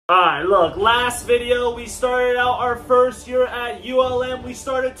Alright, look, last video, we started out our first year at ULM. We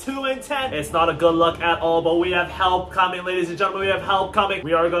started 2-10. It's not a good look at all, but we have help coming, ladies and gentlemen. We have help coming.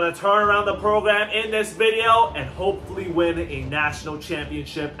 We are going to turn around the program in this video and hopefully win a national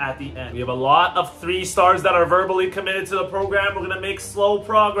championship at the end. We have a lot of 3-stars that are verbally committed to the program. We're going to make slow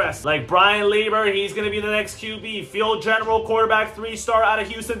progress. Like Brian Lieber, he's going to be the next QB. Field general quarterback, 3-star out of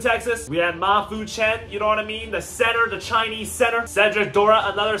Houston, Texas. We had Mafu Chen, you know what I mean? The center, the Chinese center. Cedric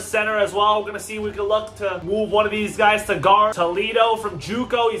Dora, another center as well. We're going to see if we can look to move one of these guys to guard. Toledo from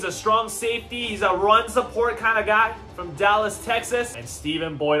JUCO. He's a strong safety. He's a run support kind of guy from Dallas, Texas. And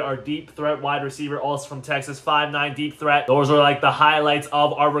Stephen Boyd, our deep threat wide receiver, also from Texas, 5'9" deep threat. Those are like the highlights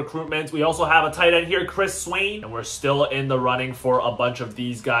of our recruitment. We also have a tight end here, Chris Swain, and we're still in the running for a bunch of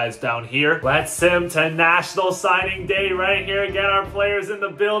these guys down here. Let's sim to National Signing Day right here. Get our players in the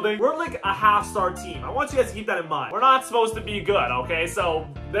building. We're like a half-star team. I want you guys to keep that in mind. We're not supposed to be good, okay? So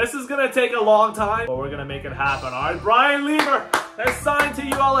this is gonna take a long time, but we're gonna make it happen. All right, Brian Lieber has signed to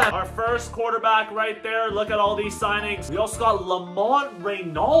ULM. Our first quarterback right there. Look at all these signings. We also got Lamont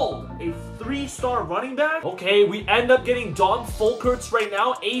Reynolds, a 3-star running back. Okay, we end up getting Dom Folkerts right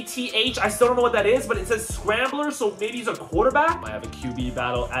now. ATH, I still don't know what that is, but it says Scrambler, so maybe he's a quarterback. I have a QB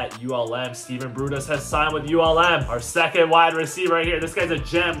battle at ULM. Steven Brutus has signed with ULM. Our second wide receiver right here. This guy's a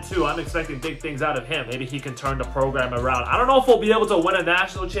gem too. I'm expecting big things out of him. Maybe he can turn the program around. I don't know if we'll be able to win a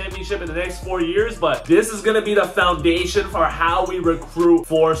national championship in the next 4 years, but this is going to be the foundation for how we recruit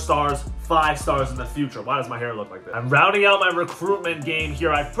 4-stars, 5-stars in the future. Why does my hair look like this? I'm rounding out my recruitment game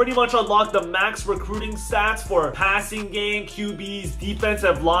here. I've pretty much unlocked the max recruiting stats for passing game, QBs,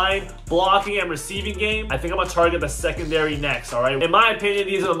 defensive line, blocking, and receiving game. I think I'm gonna target the secondary next, all right? In my opinion,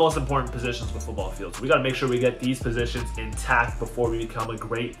 these are the most important positions with football fields. So we gotta make sure we get these positions intact before we become a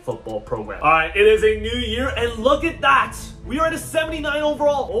great football program. All right, it is a new year, and look at that. We are at a 79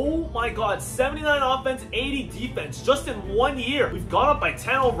 overall. Oh my God, 79 offense, 80 defense, just in 1 year. We've gone up by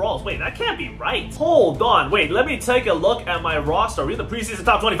 10 overalls. Wait, that can't be right. Hold on, wait, let me take a look at my roster. Are we in the preseason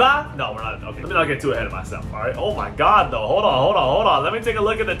top 25? No, we're not. Okay, let me not get too ahead of myself, all right? Oh my God, though, hold on. Let me take a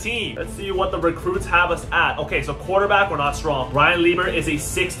look at the team. Let's see what the recruits have us at. Okay, so quarterback, we're not strong. Brian Lieber is a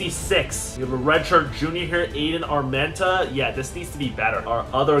 66. We have a redshirt junior here, Aiden Armenta. Yeah, this needs to be better. Our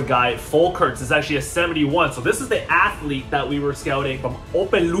other guy, Folkerts, is actually a 71. So this is the athlete that we were scouting from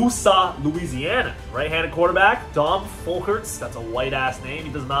Opelousas, Louisiana. Right-handed quarterback, Dom Folkerts. That's a white-ass name.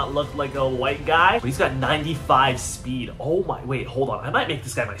 He does not look like a white guy, but he's got 95 speed. Oh my, wait, hold on. I might make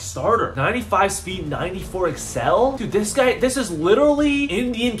this guy my starter. 95 speed, 94 excel. Dude, this guy, this is literally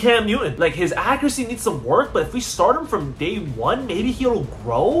Indian Cam Newton. Like, his accuracy needs some work, but if we start him from day 1, maybe he'll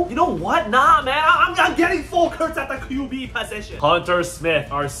grow. You know what? Nah, man, I'm getting Folkerts at the QB position. Hunter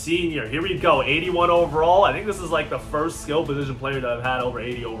Smith, our senior. Here we go, 81 overall. I think this is like the first skill position player that I've had over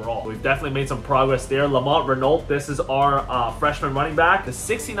 80 overall. We've definitely made some progress there. Lamont Renault, this is our freshman running back. The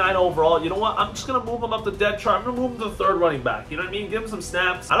 69 overall. You know what? I'm just going to move him up the depth chart. I'm going to move him to the 3rd running back. You know what I mean? Give him some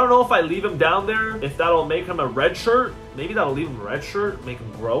snaps. I don't know if I leave him down there, if that'll make him a red shirt. Maybe that'll leave him a red shirt, make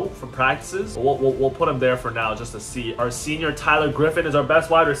him grow from practices. But we'll put him there for now just to see. Our senior Tyler Griffin is our best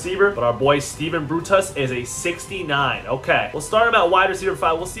wide receiver, but our boy Steven Brutus is a 69. Okay, we'll start him at wide receiver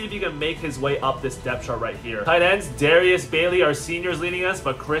 5. We'll see if he can make his way up this depth chart right here. Tight ends, Darius Bailey, our senior, is leading us,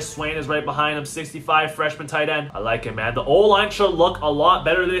 but Chris Swain is right behind him, 65, freshman tight end. I like him, man. The O-line should look a lot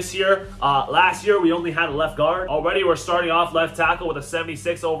better this year. Last year, we only had a left guard. Already, we're starting off left tackle with a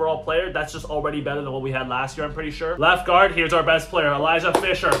 76 overall player. That's just already better than what we had last year, I'm pretty sure. Left guard, here's our best player, Elijah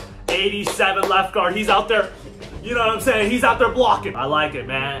Fisher, 87 left guard. He's out there. You know what I'm saying? He's out there blocking. I like it,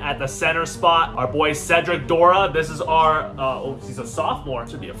 man. At the center spot, our boy Cedric Dora. This is our, oh, he's a sophomore.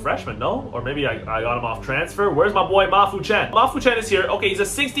 Should be a freshman, no? Or maybe I got him off transfer. Where's my boy Mafu Chen? Mafu Chen is here. Okay, he's a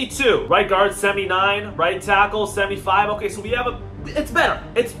 62. Right guard, 79. Right tackle, 75. Okay, so we have a, it's better.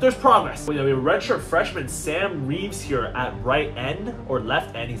 There's progress. We have a redshirt freshman, Sam Reeves, here at right end or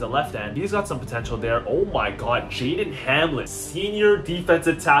left end. He's a left end. He's got some potential there. Oh my God, Jaden Hamlin, senior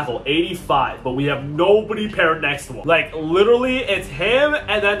defensive tackle, 85. But we have nobody paired next to him. Like, literally, it's him,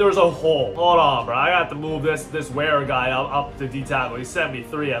 and then there's a hole. Hold on, bro. I got to move this Ware guy up to D tackle. He's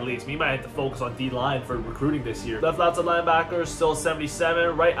 73 at least. We might have to focus on D line for recruiting this year. Left outside linebacker, still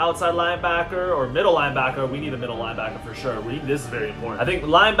 77. Right outside linebacker or middle linebacker. We need a middle linebacker for sure. This is very important. I think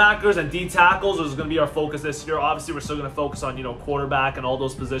linebackers and D tackles is going to be our focus this year. Obviously, we're still going to focus on, you know, quarterback and all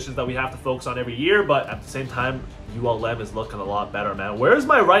those positions that we have to focus on every year, but at the same time, ULM is looking a lot better, man. Where's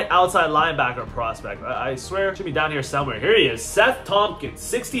my right outside linebacker prospect? I swear it should be down here somewhere. Here he is, Seth Tompkins,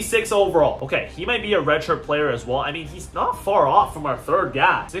 66 overall. Okay, he might be a redshirt player as well. I mean, he's not far off from our third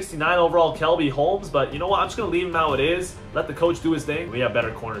guy. 69 overall, Kelby Holmes, but you know what? I'm just gonna leave him how it is. Let the coach do his thing. We have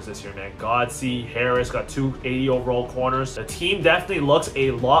better corners this year, man. Godsey, Harris got 280 overall corners. The team definitely looks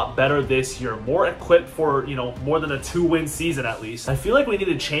a lot better this year. More equipped for, you know, more than a 2-win season at least. I feel like we need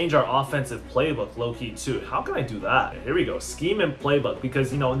to change our offensive playbook low-key too. How can I do that? Here we go. Scheme and playbook,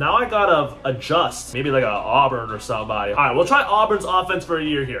 because, you know, now I gotta adjust. Maybe like a Auburn or somebody. All right, we'll try Auburn's offense for a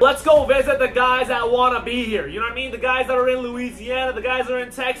year here. Let's go visit the guys that want to be here. You know what I mean? The guys that are in Louisiana, the guys that are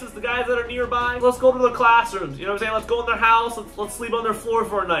in Texas, the guys that are nearby. Let's go to the classrooms. You know what I'm saying? Let's go in their house. Let's sleep on their floor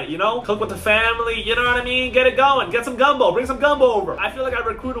for a night, you know? Cook with the family, you know what I mean? Get it going. Get some gumbo. Bring some gumbo over. I feel like I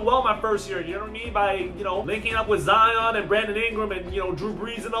recruited well my first year, you know what I mean? By, you know, linking up with Zion and Brandon Ingram and, you know, Drew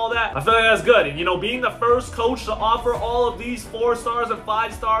Brees and all that. I feel like that's good. And, you know, being the first coach to offer all of these 4 stars and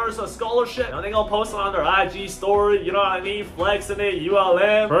 5 stars a scholarship, I think I'll post it on their IG story, you know what I mean? Flexing it,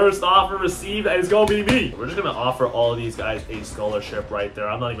 ULM, first offer received, and it's gonna be me. We're just gonna offer all of these guys a scholarship right there.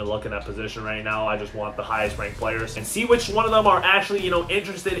 I'm not even looking at position right now. I just want the highest ranked players and see which one of them are actually, you know,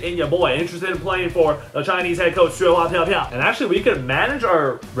 interested in your boy, interested in playing for the Chinese head coach. And actually, we could manage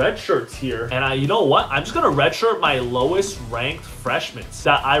our red shirts here. And you know what? I'm just gonna redshirt my lowest ranked freshmen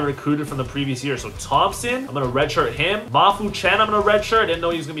that I recruited from the previous year. So Thompson, I'm gonna redshirt him. Mafu Chen, I'm gonna redshirt. I didn't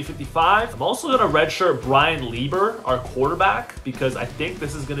know he was gonna be 55. I'm also gonna redshirt Brian Lieber, our quarterback, because I think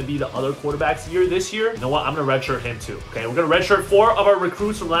this is gonna be the other quarterback's year this year. You know what? I'm gonna redshirt him too. Okay, we're gonna redshirt 4 of our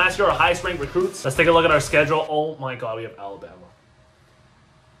recruits from last year, our highest ranked recruits. Let's take a look at our schedule. Oh my God, we have Alabama.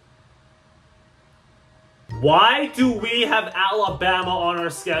 Why do we have Alabama on our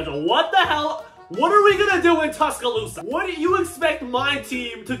schedule? What the hell? What are we gonna do in Tuscaloosa? What do you expect my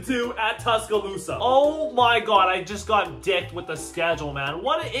team to do at Tuscaloosa? Oh my God, I just got dicked with the schedule, man.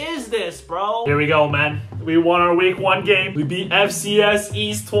 What is this, bro? Here we go, man. We won our week 1 game. We beat FCS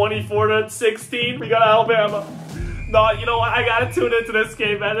East 24-16. We got Alabama. No, you know what? I gotta tune into this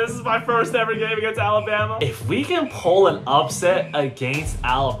game, man. This is my first ever game against Alabama. If we can pull an upset against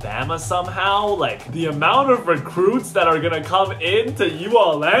Alabama somehow, like the amount of recruits that are gonna come into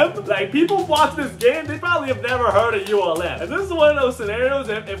ULM, like people watch this game, they probably have never heard of ULM. And this is one of those scenarios,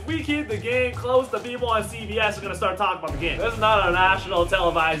 if we keep the game close, the people on CBS are gonna start talking about the game. This is not a national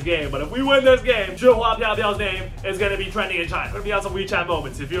televised game, but if we win this game, JefeZhai Biao's name is gonna be trending in China. We're gonna be on some WeChat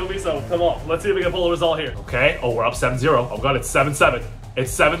moments, you feel me? So come on, let's see if we can pull a result here. Okay, oh, we're up 7-0. Oh God, it's 7-7.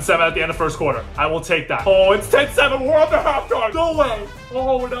 It's 7-7 at the end of first quarter. I will take that. Oh, it's 10-7. We're on the halftime. No way.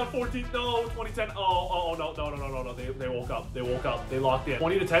 Oh, we're down 14. No, 20-10. Oh, no. They woke up. They woke up. They locked in.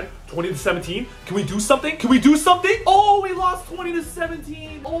 20-10. 20-17. Can we do something? Can we do something? Oh, we lost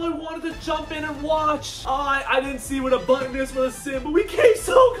 20-17. Oh, I wanted to jump in and watch. Oh, I didn't see where the button is for the sim, but we came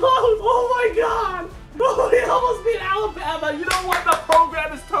so close. Oh my God. Oh, we almost beat Alabama. You know what? The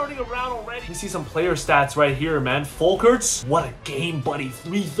program is turning around already. You see some player stats right here, man. Folkerts, what a game, buddy.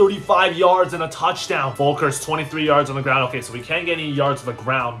 335 yards and a touchdown. Folkerts, 23 yards on the ground. Okay, so we can't get any yards on the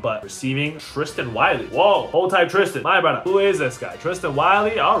ground, but receiving, Tristan Wiley. Whoa, hold tight, Tristan. My brother. Who is this guy? Tristan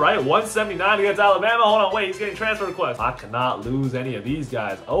Wiley. All right, 179 against Alabama. Hold on, wait, he's getting transfer requests. I cannot lose any of these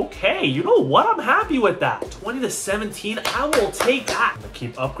guys. Okay, you know what? I'm happy with that. 20-17, I will take that. I'm gonna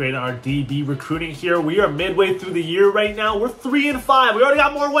keep upgrading our DB recruiting here. We are midway through the year right now. We're 3-5. We already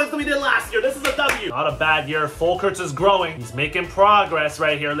got more wins than we did last year. This is a W. Not a bad year. Folkerts is growing. He's making progress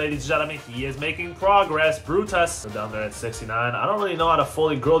right here, ladies and gentlemen. He is making progress. Brutus. We're down there at 69. I don't really know how to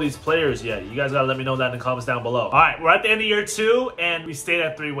fully grow these players yet. You guys gotta let me know that in the comments down below. All right, we're at the end of year 2, and we stayed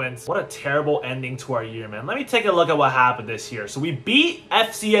at 3 wins. What a terrible ending to our year, man. Let me take a look at what happened this year. So we beat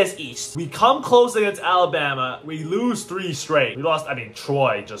FCS East. We come close against Alabama. We lose 3 straight. We lost, I mean,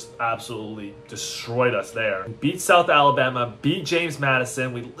 Troy just absolutely destroyed us there. We beat South Alabama, beat James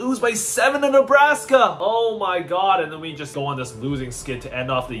Madison. We lose by 7 to Nebraska. Oh my God. And then we just go on this losing skid to end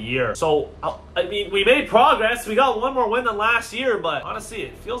off the year. So, I mean, we made progress. We got 1 more win than last year, but honestly,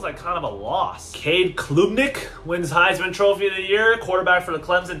 it feels like kind of a loss. Cade Klubnik wins Heisman Trophy of the Year, quarterback for the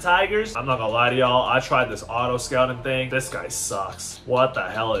Clemson Tigers. I'm not gonna lie to y'all, I tried this auto scouting thing. This guy sucks. What the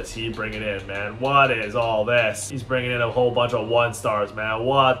hell is he bringing in, man? What is all this? He's bringing in a whole bunch of 1 stars, man.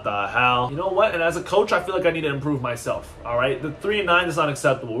 What the hell? You know what? And as a coach, I feel like I need to improve myself. All right, the 3-9 is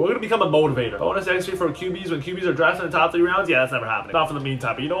unacceptable. We're gonna become a motivator. Bonus XP for QBs when QBs are drafted in the top 3 rounds. Yeah, that's never happening. Not for the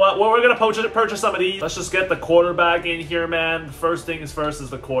meantime. But you know what? Well, we're gonna purchase some of these. Let's just get the quarterback in here, man. First things first is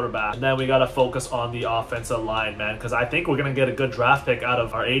the quarterback, and then we gotta focus on the offensive line, man. Because I think we're gonna get a good draft pick out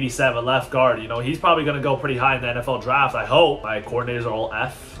of our 87 left guard. You know, he's probably gonna go pretty high in the NFL draft. I hope. My coordinators are all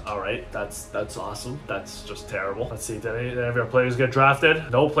F. All right, that's awesome. That's just terrible. Let's see, did any of our players get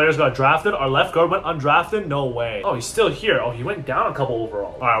drafted? No players got drafted. Our left guard went undrafted? No way. Oh, he's still here. Oh, he went down a couple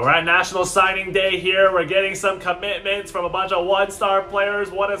overall. All right, we're at National Signing Day here. We're getting some commitments from a bunch of one-star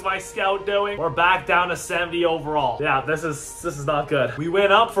players. What is my scout doing? We're back down to 70 overall. Yeah, this is not good. We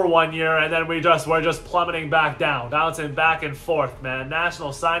went up for 1 year and then we're just plummeting back down, bouncing back and forth, man.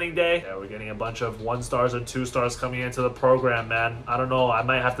 National Signing Day. Yeah, we're getting a bunch of 1-stars and 2-stars coming into the program, man. I don't know. I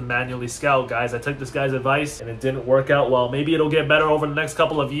might have to manually scout, guys. I took this guy's advice and it didn't work out well. Maybe it'll get better over the next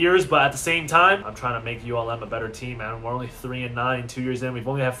couple of years, but at the same time, I'm trying to make ULM a better team, man. We're only 3-9 2 years in. We've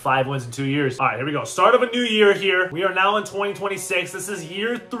only had 5 wins in 2 years. All right, here we go. Start of a new year here. We are now in 2026. This is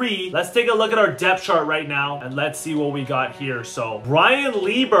year 3. Let's take a look at our depth chart right now and let's see what we got here. So Brian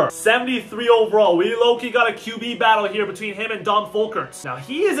Lieber, 73 overall. We low-key got a QB battle here between him and Dom Folkerts. Now,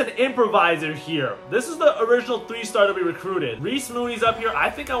 he is an improviser here. This is the original 3-star that we recruited. Reese Mooney's up here. I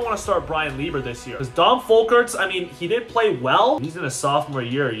think I want to start Brian Lieber this year. Because Dom Folkerts, I mean, he did play well. He's in his sophomore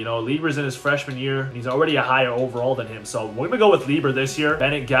year. You know, Lieber's in his freshman year. And he's already a higher overall than him. So we're going to go with Lieber this year.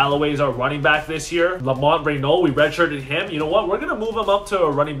 Bennett Galloway is our running back this year. Lamont Renault, we redshirted him. You know what? We're going to move him up to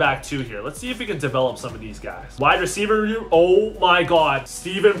a running back 2 here. Let's see if we can develop some of these guys. Wide receiver, oh my God.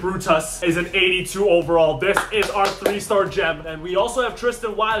 Steven Brutus is an 82 overall. This is our 3-star gem. And we also have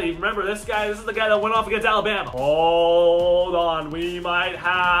Tristan Wiley. Remember this guy? This is the guy that went off against Alabama. Hold on. We might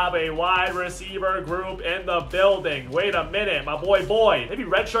have a wide receiver group in the building. Wait a minute, my boy. Maybe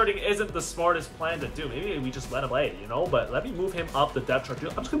redshirting isn't the smartest plan to do. Maybe we just let him play, you know? But let me move him up the depth chart.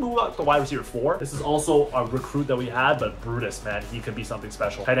 I'm just going to move up to wide receiver 4. This is also a recruit that we had, but Brutus, man, he could be something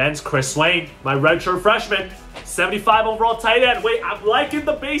special. Tight ends, Chris Swain, my redshirt freshman. 75 overall tight end. Wait, I'm liking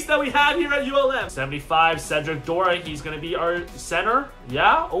the base that we have here at ULM. 75, Cedric Dora. He's going to be our center.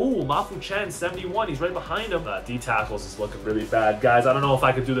 Yeah. Oh, Mafu Chen, 71. He's right behind him. D tackles is looking really bad. Guys, I don't know if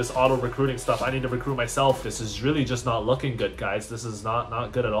I could do this auto recruiting stuff. I need to recruit myself. This is really just not looking good, guys. This is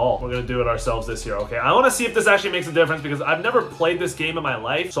not good at all. We're going to do it ourselves this year, okay? I want to see if this actually makes a difference because I've never played this game in my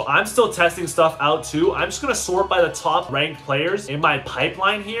life. So I'm still testing stuff out too. I'm just going to sort by the top ranked players in my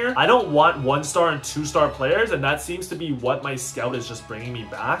pipeline here. I don't want 1-star and 2-star players, and that seems to be what my scout is just bringing me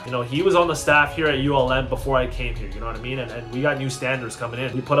back. You know, he was on the staff here at ULM before I came here, you know what I mean? And we got new standards coming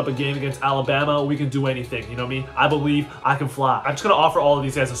in. We put up a game against Alabama. We can do anything, you know what I mean? I believe I can fly. I'm just going to offer all of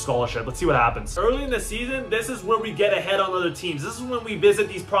these guys a scholarship. Let's see what happens. Early in the season, this is where we get ahead on other teams. This is when we visit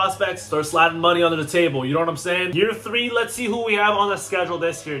these prospects, start sliding money under the table, you know what I'm saying? Year 3, let's see who we have on the schedule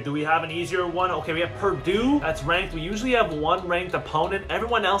this year. Do we have an easier one? Okay, we have Purdue. That's ranked. We usually have 1 ranked opponent.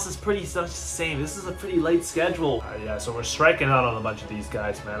 Everyone else is pretty much the same. This is a pretty light schedule. Yeah, so we're striking out on a bunch of these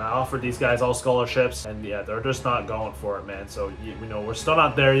guys, man. I offered these guys all scholarships, and yeah, they're just not going for it, man. So, you know, we're still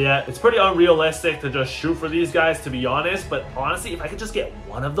not there yet. It's pretty unrealistic to just shoot for these guys, to be honest, but honestly, if I could just get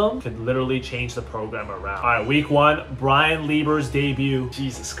one of them, could literally change the program around. All right, week 1, Brian Lieber's debut.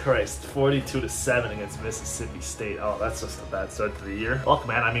 Jesus Christ, 42-7 against Mississippi State. Oh, that's just a bad start to the year. Look,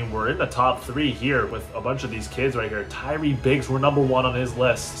 man, I mean, we're in the top 3 here with a bunch of these kids right here. Tyree Biggs, we're number 1 on his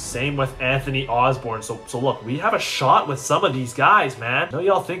list. Same with Anthony Osborne. So look, we have a shot with some of these guys, man. I know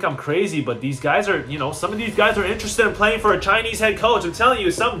y'all think I'm crazy, but these guys are, you know, some of these guys are interested in playing for a Chinese head coach. I'm telling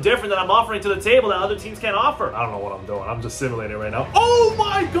you, something different that I'm offering to the table that other teams can't offer. I don't know what I'm doing. I'm just simulating right now. Oh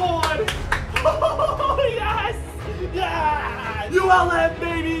my God! Oh, yes! Yeah! ULM,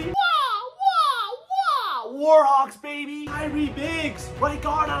 baby! Warhawks, baby. Tyree Biggs, right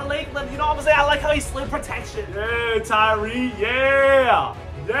guard out of Lakeland. You know what I'm saying? I like how he slid protection. Yeah, Tyree. Yeah.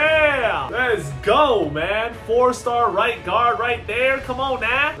 Yeah. Let's go, man. 4-star right guard right there. Come on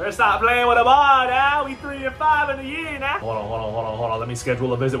now. Let's stop playing with the ball now. We 3-5 in the year now. Hold on. Let me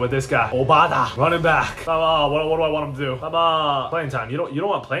schedule a visit with this guy. Obada, running back. Come on. What do I want him to do? Come on. Playing time. You don't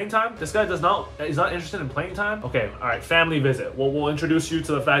want playing time? This guy he's not interested in playing time? Okay. All right. Family visit. We'll introduce you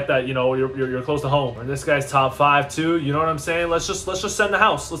to the fact that, you know, you're close to home. And this guy's top 5 too. You know what I'm saying? Let's just send the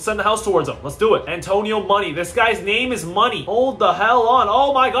house. Let's send the house towards him. Let's do it. Antonio Money. This guy's name is Money. Hold the hell on.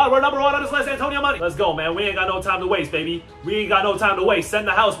 Oh my God, we're number 1 on this list, Antonio Money. Let's go, man. We ain't got no time to waste, baby. We ain't got no time to waste. Send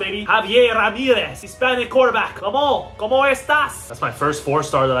the house, baby. Javier Ramirez, Hispanic quarterback. Come on. ¿Cómo estás? That's my first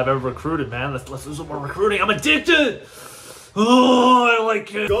 4-star that I've ever recruited, man. Let's do some more recruiting. I'm addicted. Oh, I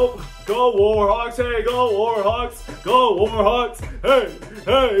like it. Go Warhawks. Hey, go Warhawks. Go Warhawks.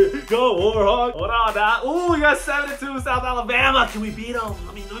 Hey, go Warhawks. Hold on now. Ooh, we got 7-2 South Alabama. Can we beat them?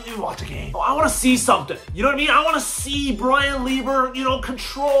 Let me watch a game. Oh, I want to see something. You know what I mean? I want to see Brian Lieber, you know,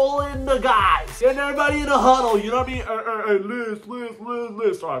 controlling the guys. Getting everybody in a huddle. You know what I mean?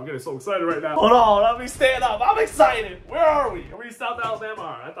 List. Oh, I'm getting so excited right now. Hold on. Let me stand up. I'm excited. Where are we? Are we South Alabama? All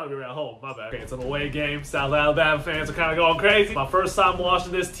right, I thought we were at home. My bad. Okay, it's an away game. South Alabama fans are kind of going crazy. My first time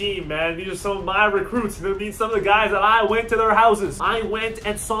watching this team, man. These are some of my recruits. You know what I mean? Some of the guys that I went to their houses. I went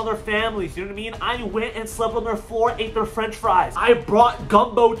and saw their families. You know what I mean? I went and slept on their floor, ate their french fries. I brought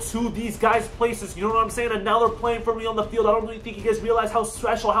gumbo to these guys' places. You know what I'm saying? And now they're playing for me on the field. I don't really think you guys realize how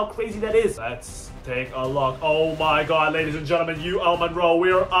special, how crazy that is. Let's take a look. Oh my God, ladies and gentlemen, UL Monroe,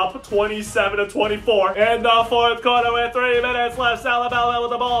 we are up 27-24 in the fourth quarter with 3 minutes left. Alabama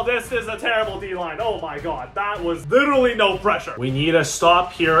with the ball. This is a terrible D-line. Oh my God, that was literally no pressure. We need a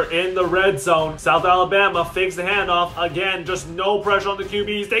stop here in the red zone. South Alabama fakes the handoff again. Just no pressure on the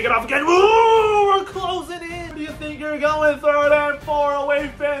QBs. Take it off again. Woo! We're closing in. Where do you think you're going? 3rd and 4 away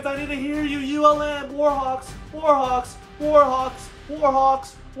fans. I need to hear you. ULM, Warhawks, Warhawks, Warhawks,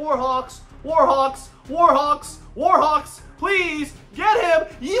 Warhawks, Warhawks, Warhawks, Warhawks, Warhawks, please get him.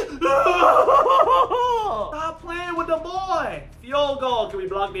 Stop playing with the boy. Field goal. Can we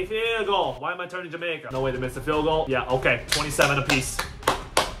block the field goal? Why am I turning Jamaica? No way, they missed the field goal. Yeah, okay. 27 apiece.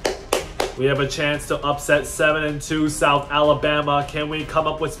 We have a chance to upset 7-2 South Alabama. Can we come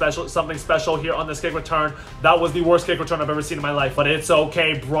up with something special here on this kick return? That was the worst kick return I've ever seen in my life, but it's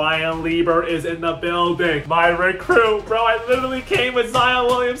okay. Brian Lieber is in the building. My recruit, bro. I literally came with Zion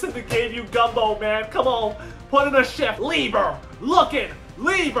Williamson that gave you gumbo, man. Come on, put in a shift. Lieber, looking,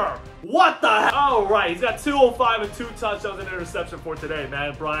 Lieber. What the hell? All right, he's got 205 and 2 touchdowns and interception for today,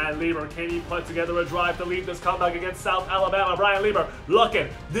 man. Brian Lieber, can he put together a drive to lead this comeback against South Alabama? Brian Lieber looking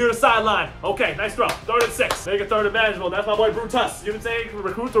near the sideline. Okay, nice throw. 3rd and 6. Make it 3rd and manageable. That's my boy Brutus. You know what I'm saying?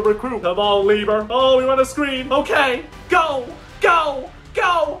 Recruit to recruit. Come on, Lieber. Oh, we run a screen. Okay, go, go,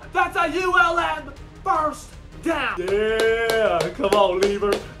 go. That's a ULM first down. Yeah, come on,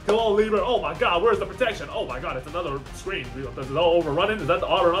 Lieber. Come on, Lieber. Oh my God, where's the protection? Oh my God, it's another screen. Is it all overrunning? Is that the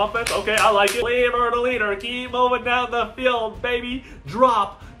Auburn offense? Okay, I like it. Lieber, the leader. Keep moving down the field, baby.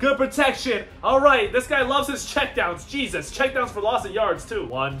 Drop. Good protection. All right, this guy loves his checkdowns. Jesus, checkdowns for loss of yards too.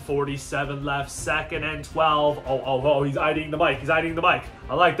 1:47 left, 2nd and 12. Oh, he's eyeing the mic. He's eyeing the mic.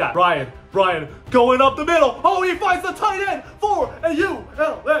 I like that. Brian, going up the middle. Oh, he finds the tight end for a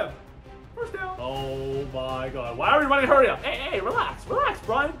ULM. First down. Oh my God. Why are we running? Hurry up. Hey, relax,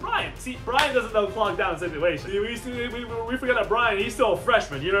 Brian. See, Brian doesn't know the clock down situation. We forget that Brian, he's still a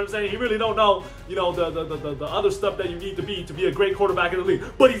freshman. You know what I'm saying? He really don't know, you know, the other stuff that you need to be a great quarterback in the league.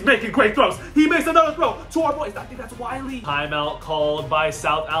 But he's making great throws. He makes another throw to our boys. I think that's Wiley. Timeout called by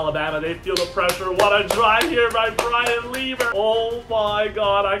South Alabama. They feel the pressure. What a drive here by Brian Lieber. Oh my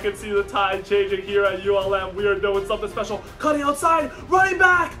God. I can see the tide changing here at ULM. We are doing something special. Cutting outside, running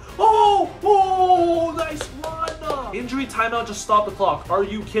back. Oh, nice run. Injury timeout just stopped the clock. Are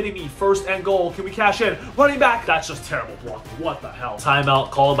you kidding me? 1st and goal. Can we cash in? Running back. That's just terrible blocking. What the hell?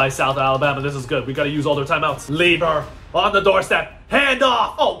 Timeout called by South Alabama. This is good. We got to use all their timeouts. Lieber on the doorstep. Hand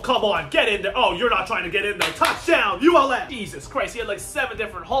off. Oh, come on. Get in there. Oh, you're not trying to get in there. Touchdown. ULM. Jesus Christ. He had like 7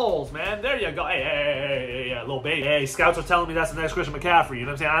 different holes, man. There you go. Hey, little baby. Hey, scouts are telling me that's the next Christian McCaffrey. You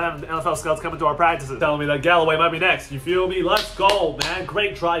know what I'm saying? I have NFL scouts coming to our practices telling me that Galloway might be next. You feel me? Let's go, man.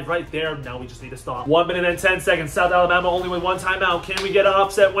 Great drive right there. Now we just need to stop. 1 minute and 10 seconds. South Alabama only with 1 timeout. Can we get an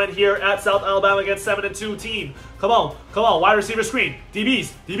upset win here at South Alabama against 7-2 team? Come on. Wide receiver screen.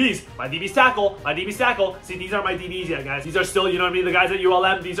 DBs. My DBs tackle. See, these aren't my DBs yet, guys. These are still, you know what I mean? The guys at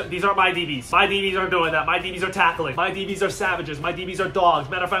ULM, these aren't my DBs. My DBs aren't doing that. My DBs are tackling. My DBs are savages. My DBs are dogs.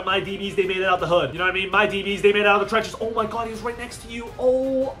 Matter of fact, my DBs, they made it out the hood. You know what I mean? My DBs, they made it out of the trenches. Oh my God, he was right next to you.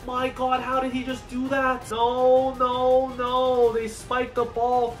 Oh my God, how did he just do that? No. They spiked the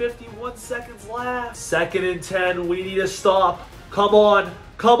ball. 51 seconds left. 2nd and 10. We need to stop. Come on,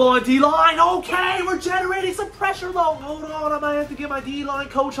 D-line. Okay, we're generating some pressure, though. Hold on, I might have to give my D-line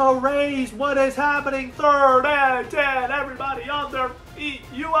coach a raise. What is happening? 3rd and 10. Everybody on their feet.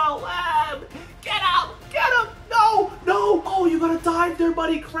 ULM. Get him. No. Oh, you gotta dive there,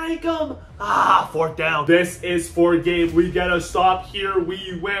 buddy. Crank him. 4th down. This is for game. We gotta stop here.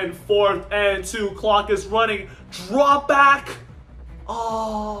 We win. 4th and 2. Clock is running. Drop back.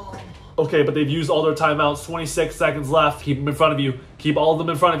 Oh. Okay, but they've used all their timeouts. 26 seconds left. Keep them in front of you. Keep all of them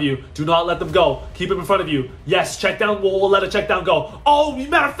in front of you. Do not let them go. Keep them in front of you. Yes, check down. We'll let a check down go. Oh,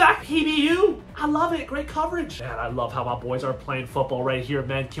 matter of fact, PBU. I love it. Great coverage. Man, I love how my boys are playing football right here,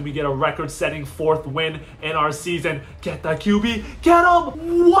 man. Can we get a record-setting 4th win in our season? Get the QB. Get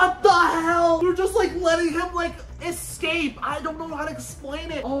him. What the hell? You're just like letting him like escape. I don't know how to explain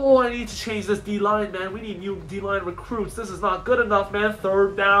it. Oh, I need to change this D-line, man. We need new D-line recruits. This is not good enough, man.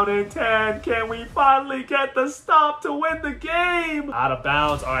 3rd down and 10. Can we finally get the stop to win the game? Out of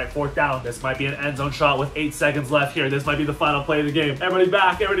bounds. All right, 4th down. This might be an end zone shot with 8 seconds left here. This might be the final play of the game. Everybody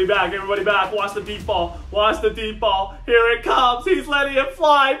back. Watch the deep ball. Here it comes. He's letting it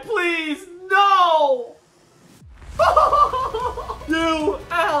fly. Please, no.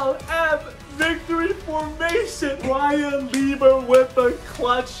 ULM victory formation. Brian Lieber with the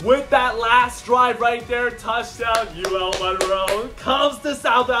clutch. With that last drive right there, touchdown. UL Monroe comes to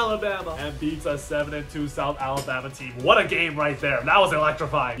South Alabama and beats a 7-2 South Alabama team. What a game right there. That was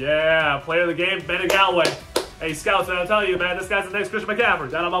electrifying. Yeah, player of the game, Bennett Galway. Hey, Scouts, man, I'm telling you, man, this guy's the next Christian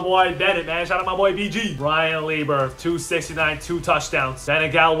McCaffrey. Shout out my boy Bennett, man. Shout out my boy BG. Brian Lieber, 269, 2 touchdowns.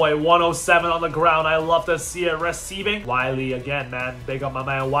 Bennett Galway, 107 on the ground. I love to see it receiving. Wiley again, man. Big up my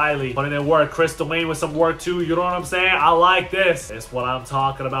man Wiley. Putting in work. Chris Dwayne with some work, too. You know what I'm saying? I like this. It's what I'm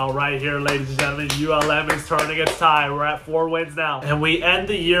talking about right here, ladies and gentlemen. ULM is turning its tide. We're at 4 wins now. And we end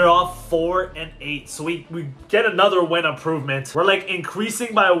the year off 4-8. So we get another win improvement. We're, like,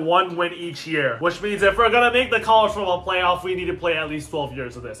 increasing by 1 win each year. Which means if we're going to make the college football playoff, we need to play at least 12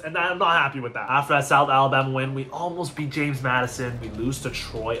 years of this, and I'm not happy with that. After that South Alabama win, we almost beat James Madison. We lose to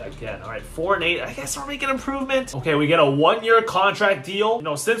Troy again. All right, 4-8. I guess we're making improvement. Okay, we get a 1-year contract deal. You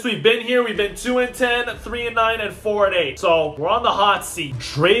know, since we've been here, we've been 2-10, 3-9, and 4-8. So we're on the hot seat.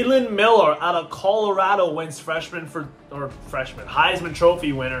 Draylon Miller out of Colorado wins Heisman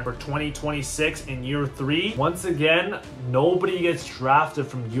Trophy winner for 2026 in year 3. Once again, nobody gets drafted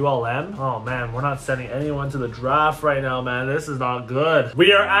from ULM. Oh man, we're not sending anyone to the draft right now, man. This is not good.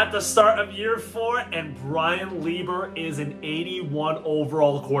 We are at the start of year 4, and Brian Lieber is an 81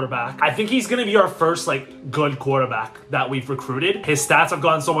 overall quarterback. I think he's gonna be our first, like, good quarterback that we've recruited. His stats have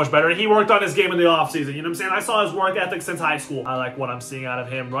gotten so much better. He worked on his game in the offseason, you know what I'm saying? I saw his work ethic since high school. I like what I'm seeing out of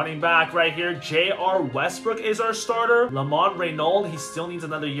him. Running back right here, J.R. Westbrook is our starter. Lamont Reynolds, he still needs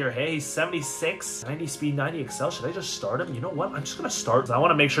another year. Hey, he's 76, 90 speed, 90 excel. Should I just start him? You know what? I'm just gonna start. I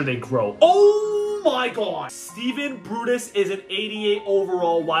want to make sure they grow. Oh my god! Steven Brutus is an 88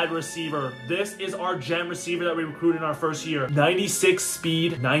 overall wide receiver. This is our gem receiver that we recruited in our first year. 96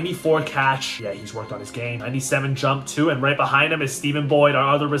 speed, 94 catch. Yeah, he's worked on his game. 97 jump too, and right behind him is Stephen Boyd,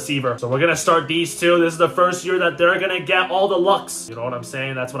 our other receiver. So we're gonna start these two. This is the first year that they're gonna get all the looks. You know what I'm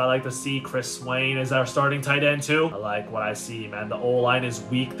saying? That's what I like to see. Chris Swain is our starting tight end too. I like what I see, man. The O-line is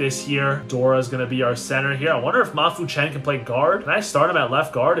weak this year. Dora's gonna be our center here. I wonder if Mafu Chen can play guard. Can I start him at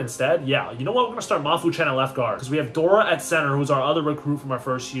left guard instead? Yeah, you know what? We're gonna start Mafu Chen at left guard because we have Dora at center, who's our other recruit from our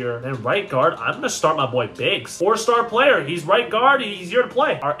first year. Then right guard, I'm gonna start my boy Biggs. 4-star player. He's right guard. He's here to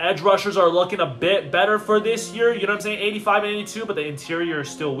play. Our edge rushers are looking a bit better for this year. You know what I'm saying? 85 and 82, but the interior is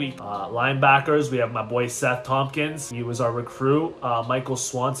still weak. Linebackers, we have my boy Seth Tompkins. He was our recruit. Michael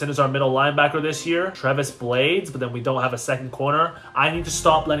Swanson is our middle linebacker this year. Travis Blades, but then we don't have a second corner. I need to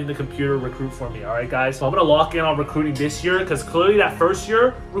stop letting the computer recruit for me. All right, guys? So I'm gonna lock in on recruiting this year because clearly that first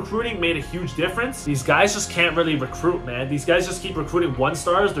year recruiting made a huge difference. These guys just can't really recruit, man. These guys just keep recruiting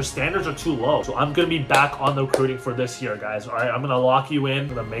 1-stars. Their standards are too low. So I'm gonna be back on the recruiting for this year, guys. All right, I'm gonna lock you in.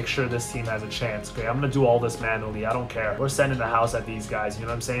 I'm gonna make sure this team has a chance. Okay, I'm gonna do all this manually. I don't care. We're sending the house at these guys. You know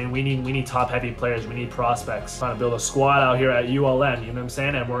what I'm saying? We need top-heavy players. We need prospects. Trying to build a squad out here at ULM. You know what I'm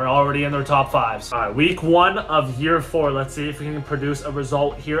saying? And we're already in their top 5s. All right, week 1 of year 4. Let's see if we can produce a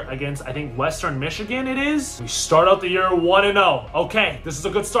result here against, I think, Western Michigan it is. We start out the year 1-0. Okay, this is a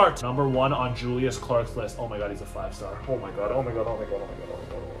good start. Number 1 on Julius Clark's list. Oh my god, he's a 5-star. Oh my god, oh my god, oh my god, oh my god, oh my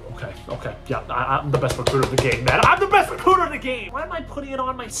god. Okay, yeah, I'm the best recruiter of the game, man. I'm the best recruiter of the game. Why am I putting it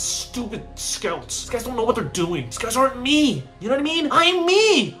on my stupid scouts? These guys don't know what they're doing. These guys aren't me. You know what I mean? I'm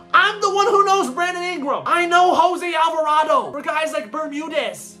me. I'm the one who knows Brandon Ingram. I know Jose Alvarado. For guys like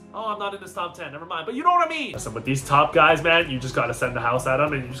Bermudez. Oh, I'm not in this top 10. Never mind. But you know what I mean. Listen, with these top guys, man, you just got to send the house at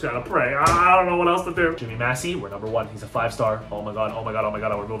them and you just got to pray. I don't know what else to do. Jimmy Massey, we're number 1. He's a 5-star. Oh my god. Oh my god. Oh my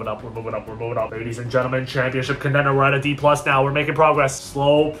god. We're moving up. We're moving up. We're moving up. Ladies and gentlemen, championship contender. We're at a D+ now. We're making progress.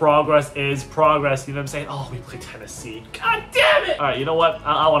 Slow progress is progress. You know what I'm saying? Oh, we play Tennessee. God damn it. All right. You know what?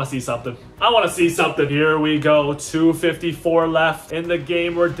 I want to see something. I want to see something. Here we go. 2:54 left in the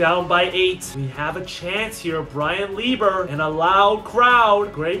game. We're down by 8. We have a chance here. Brian Lieber in a loud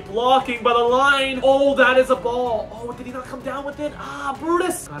crowd. Great blocking by the line. Oh, that is a ball. Oh, did he not come down with it? Ah,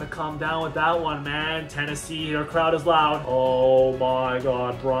 Brutus. Gotta calm down with that one, man. Tennessee, their crowd is loud. Oh my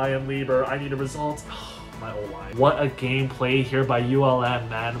god, Brian Lieber. I need a result. My O-line. What a game played here by ULM,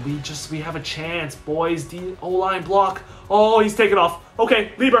 man. We have a chance, boys. The O-line block. Oh, he's taking off.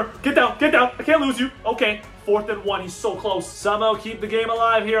 Okay, Lieber, get down, get down. I can't lose you. Okay, 4th and 1. He's so close. Somehow keep the game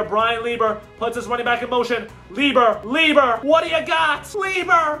alive here. Brian Lieber puts his running back in motion. Lieber, what do you got?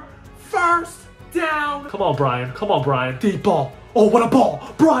 Lieber, first down. Come on, Brian. Come on, Brian. Deep ball. Oh, what a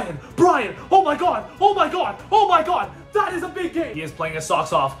ball. Brian. Oh my god. Oh my god. Oh my god. That is a big game. He is playing his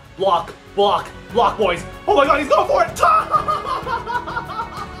socks off. Block, boys. Oh my god, he's going for it.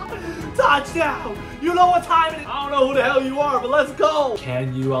 Touchdown! You know what time it is? I don't know who the hell you are, but let's go!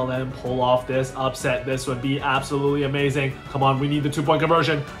 Can ULM pull off this upset? This would be absolutely amazing. Come on, we need the 2-point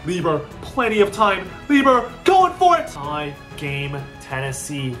conversion. Lieber, plenty of time. Lieber, going for it! Tie game,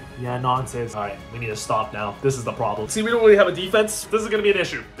 Tennessee. Yeah, nonsense. All right, we need to stop now. This is the problem. See, we don't really have a defense. This is gonna be an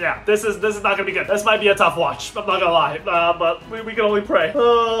issue. Yeah, this is not gonna be good. This might be a tough watch. I'm not gonna lie, but we can only pray.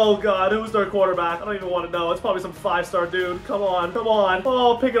 Oh God, who's their quarterback? I don't even want to know. It's probably some 5-star dude. Come on, come on.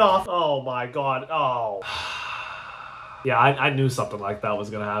 Oh, pick it off. Oh my God. Oh. Yeah, I knew something like that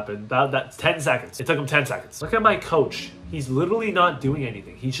was gonna happen. That's 10 seconds. It took him 10 seconds. Look at my coach. He's literally not doing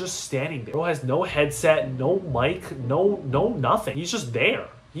anything. He's just standing there. Bro has no headset, no mic, no nothing. He's just there.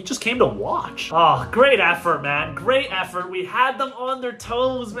 He just came to watch. Oh, great effort, man. Great effort. We had them on their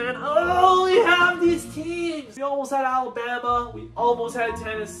toes, man. Oh, we have these teams. We almost had Alabama. We almost had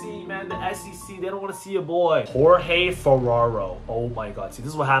Tennessee, man. The SEC, they don't want to see a boy. Jorge Ferraro. Oh, my God. See,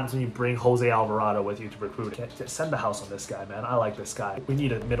 this is what happens when you bring Jose Alvarado with you to recruit. Send the house on this guy, man. I like this guy. We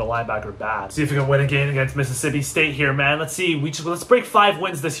need a middle linebacker bad. See if we can win a game against Mississippi State here, man. Let's see. Let's break 5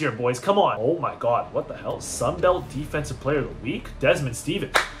 wins this year, boys. Come on. Oh, my God. What the hell? Sun Belt Defensive Player of the Week? Desmond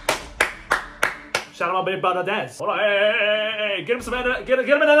Stevens. Shout out my big brother Des. Hold on, hey, get him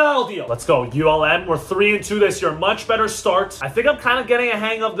an NL deal. Let's go, ULM. We're 3-2 this year. Much better start. I think I'm kind of getting a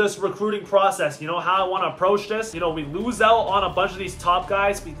hang of this recruiting process. You know how I want to approach this? You know, we lose out on a bunch of these top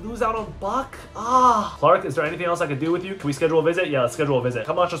guys. We lose out on Buck. Clark, is there anything else I can do with you? Can we schedule a visit? Yeah, let's schedule a visit.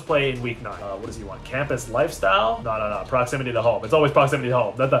 Come on, just play in week 9. What does he want? Campus lifestyle? No. Proximity to home. It's always proximity to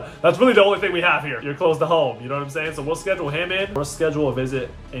home. That's really the only thing we have here. You're close to home. You know what I'm saying? So we'll schedule him in. We'll schedule a visit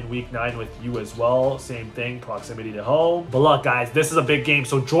in week 9 with you as well. Same thing, proximity to home. But look, guys, this is a big game.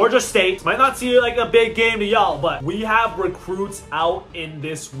 So Georgia State might not seem like a big game to y'all, but we have recruits out in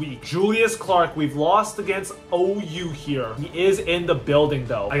this week. Julius Clark, we've lost against OU here. He is in the building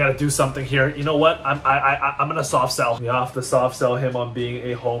though. I gotta do something here. You know what? I'm gonna soft sell. We have to soft sell him on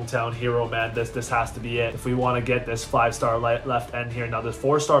being a hometown hero, man. This has to be it. If we want to get this 5-star left end here. Now this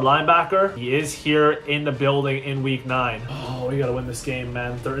 4-star linebacker, he is here in the building in week 9. Oh, we gotta win this game,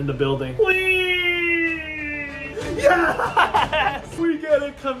 man. They're in the building. Please! Yes! We get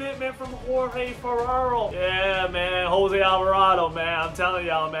a commitment from Jorge Ferraro. Yeah, man. Jose Alvarado, man. I'm telling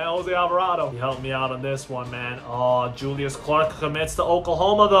y'all, man. Jose Alvarado. He helped me out on this one, man. Oh, Julius Clark commits to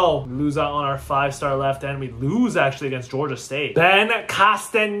Oklahoma, though. We lose out on our 5-star left end. We lose, actually, against Georgia State. Ben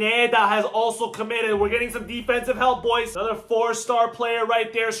Castaneda has also committed. We're getting some defensive help, boys. Another 4-star player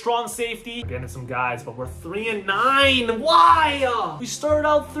right there. Strong safety. We're getting some guys, but we're 3-9. Why? We started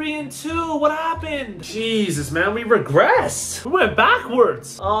out 3-2. What happened? Jesus, man. We regressed. We went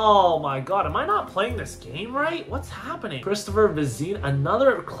backwards. Oh my God. Am I not playing this game right? What's happening? Christopher Vizine,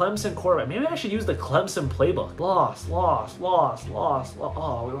 another Clemson quarterback. Maybe I should use the Clemson playbook. Lost.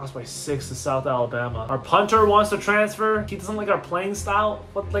 Oh, we lost by 6 to South Alabama. Our punter wants to transfer. He doesn't like our playing style.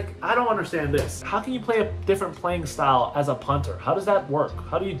 But like, I don't understand this. How can you play a different playing style as a punter? How does that work?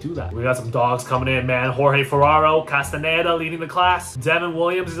 How do you do that? We got some dogs coming in, man. Jorge Ferraro, Castaneda leading the class. Devin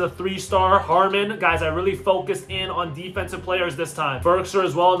Williams is a 3-star. Harmon, guys, I really focused in on defensive players this time. Berkshire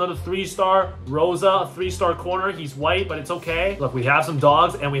as well, another 3-star. Rosa, a 3-star corner. He's white, but it's okay. Look, we have some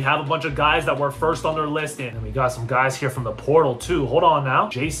dogs, and we have a bunch of guys that were first on their list in. And we got some guys here from the portal, too. Hold on now.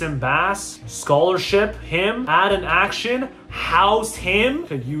 Jason Bass, scholarship, him, add an action. House him.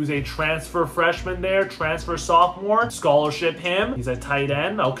 Could use a transfer freshman there. Transfer sophomore. Scholarship him. He's a tight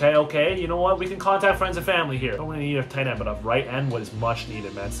end. Okay. You know what? We can contact friends and family here. Don't really need a tight end, but a right end was much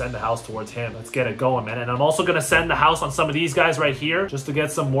needed, man. Send the house towards him. Let's get it going, man. And I'm also going to send the house on some of these guys right here just to get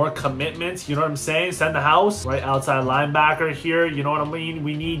some more commitments. You know what I'm saying? Send the house. Right outside linebacker here. You know what I mean?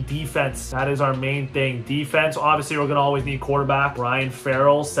 We need defense. That is our main thing. Defense. Obviously, we're going to always need quarterback. Brian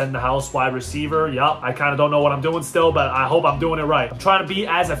Farrell. Send the house wide receiver. Yup. I kind of don't know what I'm doing still, but I hope I'm doing it right. I'm trying to be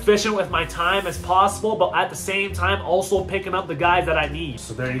as efficient with my time as possible, but at the same time, also picking up the guys that I need.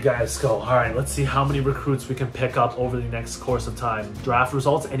 So there you guys go. All right, let's see how many recruits we can pick up over the next course of time. Draft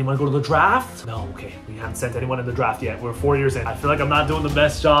results. Anyone go to the draft? No, okay. We haven't sent anyone in the draft yet. We're 4 years in. I feel like I'm not doing the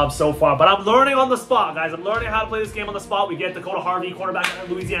best job so far, but I'm learning on the spot, guys. I'm learning how to play this game on the spot. We get Dakota Harvey, quarterback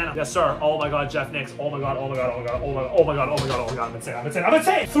in Louisiana. Yes, sir. Oh my God, Jeff Nix. Oh my God. I'm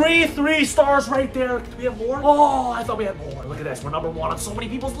insane. 3 3-stars right there. Do we have more? Oh, I thought we had more. 4. Look at this. We're number 1 on so many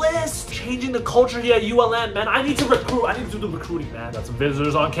people's lists. Changing the culture here at ULM, man. I need to recruit. I need to do the recruiting, man. Got some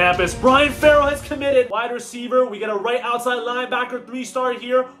visitors on campus. Brian Farrell has committed. Wide receiver. We got a right outside linebacker, 3-star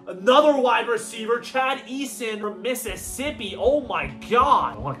here. Another wide receiver, Chad Eason from Mississippi. Oh my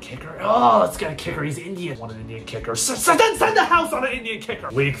God. I want a kicker. Oh, let's get a kicker. He's Indian. I want an Indian kicker. Send the house on an Indian kicker.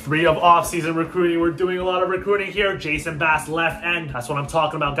 Week 3 of off-season recruiting. We're doing a lot of recruiting here. Jason Bass, left end. That's what I'm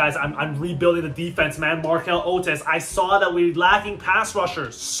talking about, guys. I'm rebuilding the defense, man. Markel Otis. I saw that we're lacking pass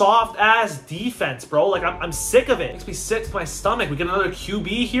rushers. Soft ass defense, bro. Like, I'm sick of it. Makes me sick to my stomach. We get another QB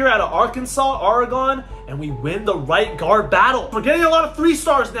here out of Arkansas, Oregon, and we win the right guard battle. We're getting a lot of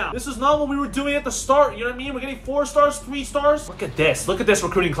 3-stars now. This is not what we were doing at the start. You know what I mean? We're getting 4 stars, 3 stars. Look at this. Look at this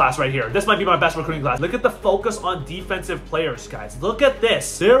recruiting class right here. This might be my best recruiting class. Look at the focus on defensive players, guys. Look at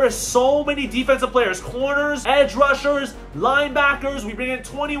this. There is so many defensive players. Corners, edge rushers, linebackers. We bring in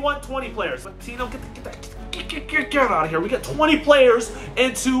 21, 20 players. But Tino, get out of here. We got 20 players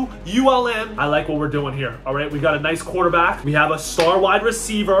into ULM. I like what we're doing here. All right, we got a nice quarterback. We have a star wide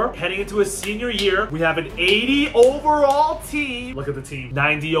receiver heading into his senior year. We have an 80 overall team. Look at the team.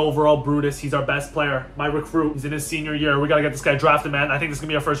 90 overall Brutus. He's our best player. My recruit. He's in his senior year. We got to get this guy drafted, man. I think this is going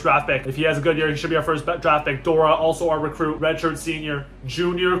to be our first draft pick. If he has a good year, he should be our first draft pick. Dora, also our recruit. Redshirt senior.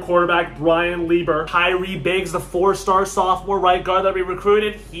 Junior quarterback Brian Lieber. Tyree Biggs, the 4-star sophomore right guard that we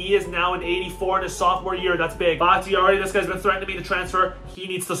recruited. He is now an 84 in his sophomore year. That's big. Bakhtiari, this guy's been threatening me to transfer. He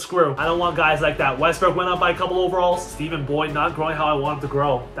needs to screw. I don't want guys like that. Westbrook went up by a couple overalls. Stephen Boyd not growing how I want him to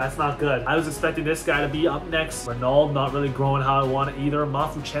grow. That's not good. I was expecting this guy to be up next. Renault not really growing how I want it either.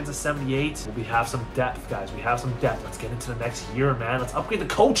 Mafu Chen's a 78. We have some depth, guys. We have some depth. Let's get into the next year, man. Let's upgrade the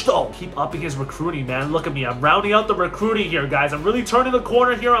coach, though. Keep upping his recruiting, man. Look at me. I'm rounding out the recruiting here, guys. I'm really turning the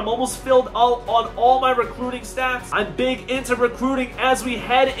corner here. I'm almost filled out on all my recruiting stats. I'm big into recruiting as we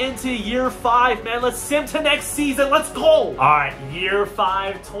head into year 5, man. Let's sim to next season. Let's go. All right, year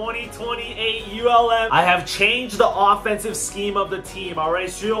 5, 2028 ULM. I have changed the offensive scheme of the team. All right,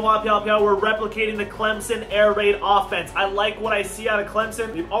 we're replicating the Clemson air raid offense. I like what I see out of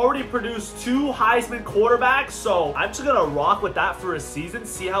Clemson. We've already produced 2 Heisman quarterbacks, so I'm just gonna rock with that for a season,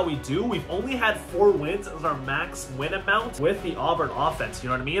 see how we do. We've only had 4 wins as our max win amount with the Auburn offense. You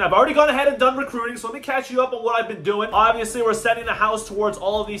know what I mean? I've already gone ahead and done recruiting, so let me catch you up on what I've been doing. Obviously, we're setting the house towards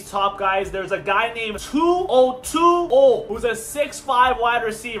all of these top guys. There's a guy named 202 who's a 6'5" wide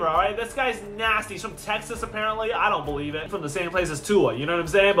receiver. All right, this guy's nasty. He's from Texas, apparently. I don't believe it. From the same place as Tua. You know what I'm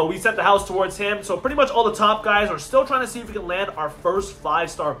saying? But we set the house towards him. So pretty much all the top guys are still trying to see if we can land our first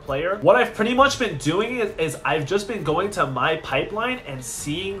 5-star player. What I've pretty much been doing is I've just been going to my pipeline and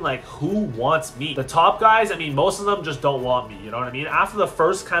seeing like who wants me. The top guys, I mean, most of them just don't want me. You know what I mean? After the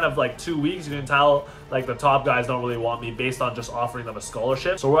first kind of like 2 weeks, you can tell like the top guys don't really want me based on just offering them a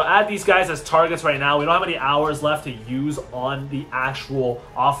scholarship. So we're at these guys as targets right now. We don't have any hours left to use on the actual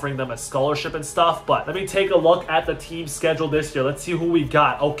offering them a scholarship and stuff, but let me take a look at the team schedule this year. Let's see who we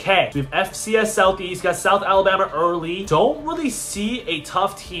got. Okay, so we have FCS Southeast, got South Alabama early. Don't really see a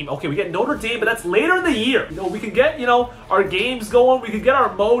tough team. Okay, we get Notre Dame, but that's later in the year. You know, we can get, you know, our games going, we can get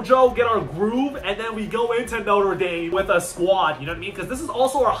our mojo, get our groove, and then we go into Notre Dame with a squad, you know what I mean? Because this is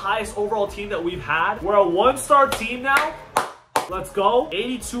also our highest overall team that we've had. We're a 1-star team now. Let's go.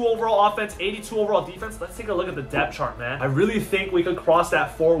 82 overall offense, 82 overall defense. Let's take a look at the depth chart, man. I really think we could cross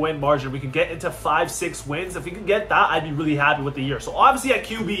that 4-win margin. We can get into 5-6 wins. If we can get that, I'd be really happy with the year. So obviously at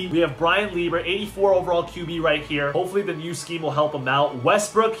QB, we have Brian Lieber, 84 overall QB right here. Hopefully the new scheme will help him out.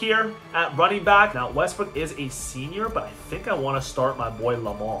 Westbrook here at running back. Now Westbrook is a senior, but I think I want to start my boy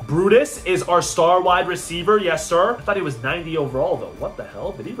Lamar. Brutus is our star wide receiver. Yes, sir. I thought he was 90 overall though. What the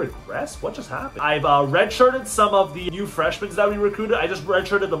hell? Did he regress? What just happened? I've redshirted some of the new freshmen that we recruited. I just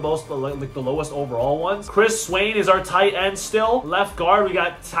redshirted the most, like the lowest overall ones. Chris Swain is our tight end still. Left guard, we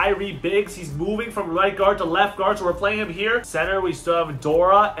got Tyree Biggs. He's moving from right guard to left guard, so we're playing him here. Center, we still have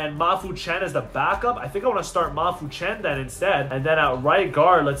Dora and Mafu Chen as the backup. I think I want to start Mafu Chen then instead. And then at right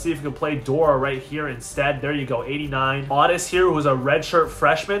guard, let's see if we can play Dora right here instead. There you go, 89. Otis here, who's a redshirt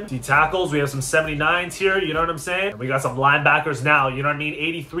freshman. D tackles, we have some 79s here, you know what I'm saying? And we got some linebackers now, you know what I mean?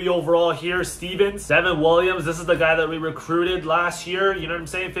 83 overall here. Stevens, Devin Williams, this is the guy that we recruited last year, you know what I'm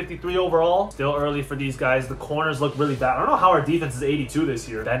saying? 53 overall. Still early for these guys. The corners look really bad. I don't know how our defense is 82 this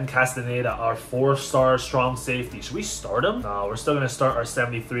year. Ben Castaneda, our 4-star strong safety. Should we start him? No, we're still going to start our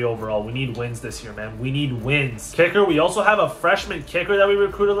 73 overall. We need wins this year, man. We need wins. Kicker, we also have a freshman kicker that we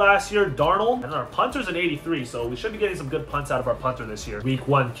recruited last year, Darnold. And our punter's an 83, so we should be getting some good punts out of our punter this year. Week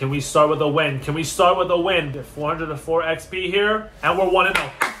 1, can we start with a win? Can we start with a win? 404 XP here, and we're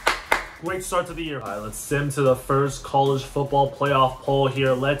 1-0. Great start to the year. All right, let's sim to the first college football playoff poll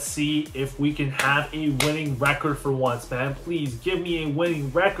here. Let's see if we can have a winning record for once, man. Please give me a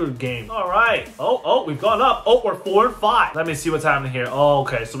winning record game. All right. Oh, we've gone up. Oh, we're 4-5. Let me see what's happening here. Oh,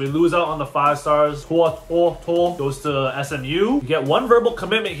 okay, so we lose out on the 5 stars. Goes to SMU. We get 1 verbal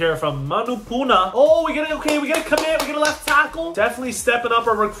commitment here from Manupuna. Oh, we get a commit. We get a left tackle. Definitely stepping up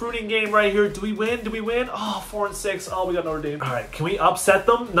our recruiting game right here. Do we win? Oh, 4-6. Oh, we got Notre Dame. All right, can we upset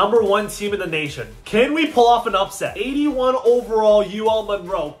them? #1 team in the nation. Can we pull off an upset? 81 overall UL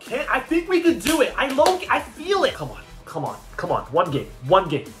Monroe. I think we could do it. I feel it. Come on. One game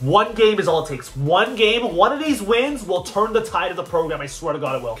is all it takes. One game, one of these wins will turn the tide of the program. I swear to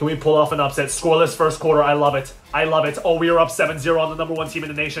God it will. Can we pull off an upset? Scoreless first quarter. I love it. Oh, we are up 7-0 on the #1 team in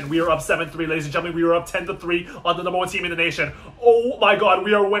the nation. We are up 7-3, ladies and gentlemen. We are up 10-3 on the #1 team in the nation. Oh my God,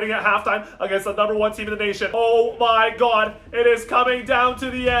 we are winning at halftime against the #1 team in the nation. Oh my God, it is coming down to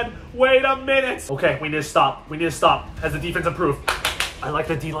the end. Wait a minute. Okay, we need to stop. Has the defense improved? I like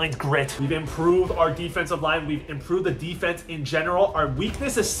the D-line's grit. We've improved our defensive line. We've improved the defense in general. Our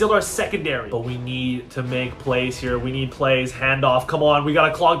weakness is still our secondary. But we need to make plays here. We need plays. Handoff. Come on. We got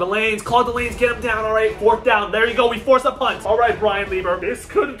to clog the lanes. Get them down. All right. 4th down. There you go. We force a punt. All right, Brian Lieber. This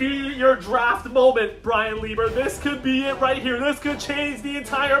could be your draft moment, Brian Lieber. This could be it right here. This could change the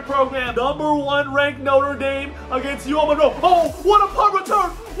entire program. #1 ranked Notre Dame against UL Monroe. Oh, what a punt return.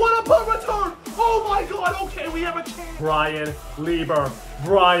 Oh my God. Okay, we have a chance. Brian Lieber.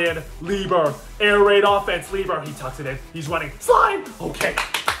 Air raid offense. Lieber. He tucks it in. He's running. Slide. Okay.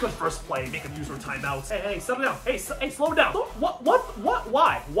 Good first play. Make him use her timeouts. Hey, settle down. Hey, slow down. What?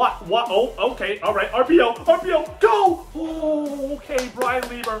 Why? What? Oh, okay. All right. RPO. Go. Oh, okay. Brian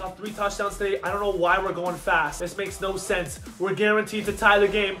Lieber. 3 touchdowns today. I don't know why we're going fast. This makes no sense. We're guaranteed to tie the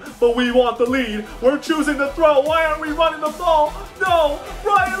game, but we want the lead. We're choosing to throw. Why aren't we running the ball? No.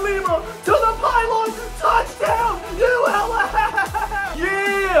 Brian Lieber to the pylon. Touchdown.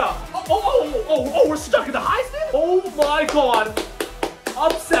 Yeah. Oh, we're stuck in the Heisman? Oh my God.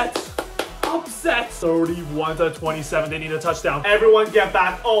 Upset. 31-27. They need a touchdown. Everyone get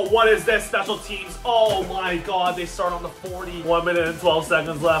back. Oh, what is this? Special teams. Oh my God. They start on the 40. 1 minute and 12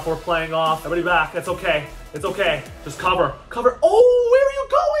 seconds left. We're playing off. Everybody back. It's okay. Just cover. Oh, where are you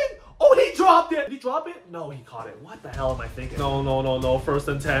going? Oh, he dropped it. Did he drop it? No, he caught it. What the hell am I thinking? No. 1st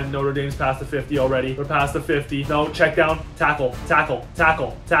and 10. Notre Dame's past the 50 already. We're past the 50. No, check down. Tackle.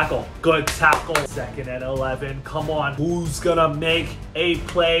 Good tackle. 2nd and 11. Come on. Who's gonna make a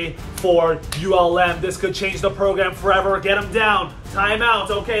play for ULM? This could change the program forever. Get him down. Timeout.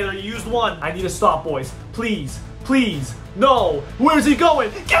 Okay, they used 1. I need to stop, boys. Please. No. Where's he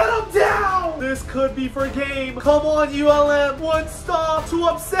going? Get him down. This could be for game. Come on, ULM. 1 stop to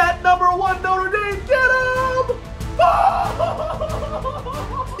upset #1 Notre Dame. Get him.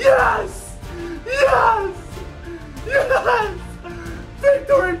 Oh! Yes.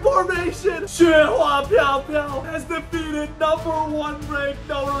 Victory formation. JefeZhai has defeated #1 ranked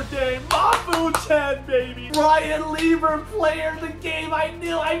Notre Dame. Mafu Chen, baby. Brian Lieber, player of the game.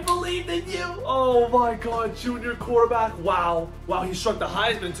 I believed in you. Oh my God, junior quarterback. Wow, he struck the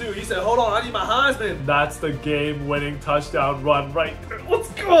Heisman too. He said, hold on, I need my Heisman. That's the game-winning touchdown run right there. Let's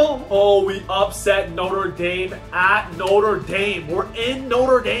go. Oh, we upset Notre Dame at Notre Dame. We're in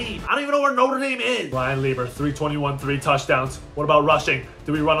Notre Dame. I don't even know where Notre Dame is. Brian Lieber, 321, 3 touchdowns. What about rushing?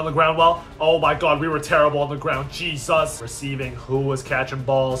 Did we run on the ground well? Oh my God, we were terrible on the ground. Jesus. Receiving, who was catching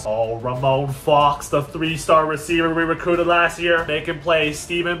balls? Oh, Ramon Fox, the 3-star receiver we recruited last year. Making plays.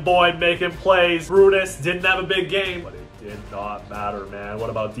 Stephen Boyd making plays. Brutus didn't have a big game, but it did not matter, man. What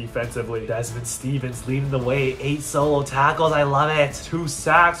about defensively? Desmond Stevens leading the way. 8 solo tackles. I love it. 2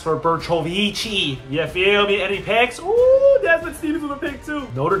 sacks for Berchovici. You feel me? Any picks? Ooh, Desmond Stevens with a pick too.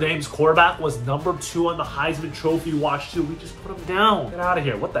 Notre Dame's quarterback was #2 on the Heisman Trophy watch too. We just put him down. Get out of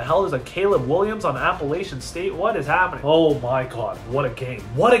here. What the hell is a Caleb Williams on Appalachian State? What is happening? Oh my God. What a game.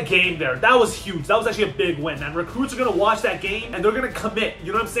 What a game there. That was huge. That was actually a big win, man. Recruits are going to watch that game and they're going to commit.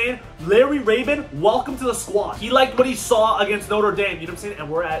 You know what I'm saying? Larry Rabin, welcome to the squad. He liked what he saw against Notre Dame. You know what I'm saying? And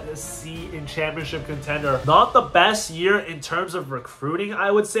we're at the C in championship contender. Not the best year in terms of recruiting,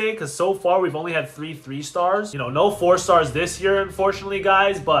 I would say, because so far we've only had 3 3-stars. You know, no 4-stars this year, unfortunately,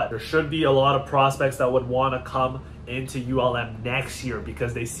 guys, but there should be a lot of prospects that would want to come into ULM next year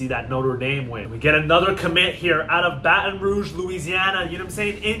because they see that Notre Dame win. We get another commit here out of Baton Rouge, Louisiana. You know what I'm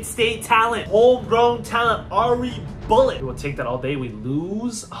saying? In-state talent, homegrown talent, Ari Bullet. We'll take that all day. We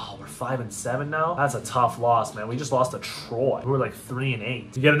lose. Oh, we're 5-7 now. That's a tough loss, man. We just lost to Troy. We were like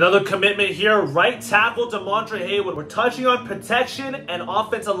 3-8. You get another commitment here. Right tackle to Montre Haywood. We're touching on protection and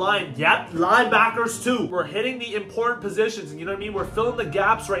offensive line. Yep, linebackers too. We're hitting the important positions, and you know what I mean? We're filling the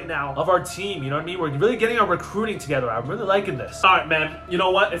gaps right now of our team. You know what I mean? We're really getting our recruiting together. I'm really liking this. All right, man. You know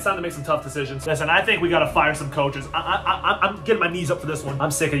what? It's time to make some tough decisions. Listen, I think we got to fire some coaches. I'm getting my knees up for this one.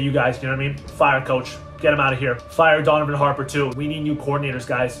 I'm sick of you guys. You know what I mean? Fire coach. Get him out of here. Fire Donovan Harper too. We need new coordinators,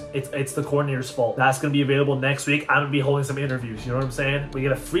 guys. It's the coordinator's fault. That's gonna be available next week. I'm gonna be holding some interviews. You know what I'm saying? We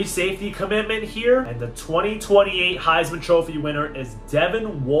get a free safety commitment here, and the 2028 Heisman Trophy winner is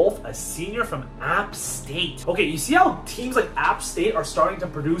Devin Wolf, a senior from App State. Okay, you see how teams like App State are starting to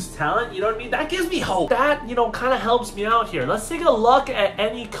produce talent? You know what I mean? That gives me hope. That, you know, kind of helps me out here. Let's take a look at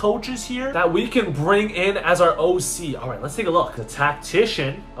any coaches here that we can bring in as our OC. All right, let's take a look. The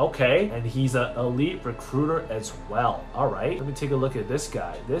tactician, okay, and he's an elite recruiter as well. All right, let me take a look at this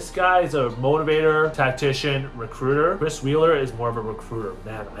guy. This guy is a motivator, tactician, recruiter. Chris Wheeler is more of a recruiter.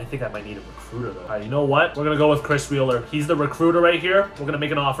 Man, I think I might need a recruiter though. All right, you know what? We're gonna go with Chris Wheeler. He's the recruiter right here. We're gonna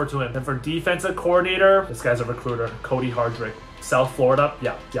make an offer to him. And for defensive coordinator, this guy's a recruiter, Cody Hardrick. South Florida,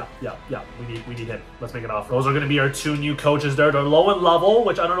 yeah. We need him. Let's make an offer. Those are going to be our two new coaches there. They're low in level,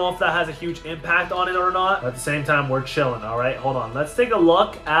 which I don't know if that has a huge impact on it or not. But at the same time, we're chilling. All right, hold on. Let's take a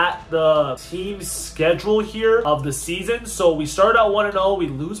look at the team's schedule here of the season. So we start out 1-0. We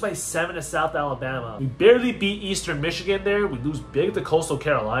lose by 7 to South Alabama. We barely beat Eastern Michigan there. We lose big to Coastal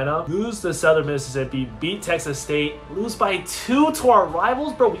Carolina. Lose to Southern Mississippi. Beat Texas State. Lose by 2 to our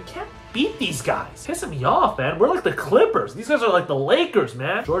rivals, bro. We can't beat these guys. Pissing me off, man. We're like the Clippers. These guys are like the Lakers,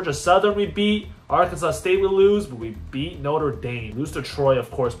 man. Georgia Southern we beat. Arkansas State we lose, but we beat Notre Dame. Lose to Troy, of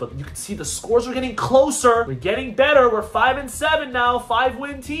course, but you can see the scores are getting closer. We're getting better. We're 5-7 now,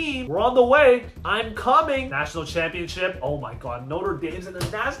 5-win team. We're on the way. I'm coming. National championship. Oh my God, Notre Dame's in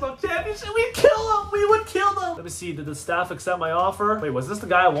the national championship. We'd kill them. We would kill them. Let me see. Did the staff accept my offer? Wait, was this the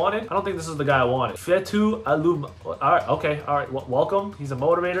guy I wanted? I don't think this is the guy I wanted. Fetu Alum. All right, okay, all right. Welcome. He's a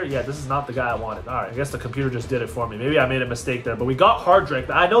motivator. Yeah, this is not the guy I wanted. All right, I guess the computer just did it for me. Maybe I made a mistake there, but we got Hardrick.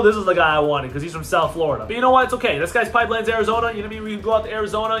 I know this is the guy I wanted because he's from South Florida. But you know what? It's okay. This guy's Pipelines, Arizona. You know what I mean? We can go out to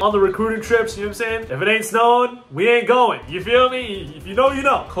Arizona on the recruiting trips. You know what I'm saying? If it ain't snowing, we ain't going. You feel me? If you know, you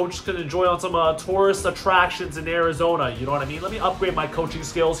know. Coach can enjoy on some tourist attractions in Arizona. You know what I mean? Let me upgrade my coaching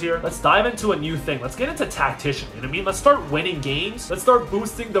skills here. Let's dive into a new thing. Let's get into tactician. You know what I mean? Let's start winning games. Let's start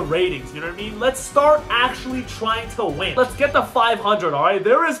boosting the ratings. You know what I mean? Let's start actually trying to win. Let's get the 500, all right?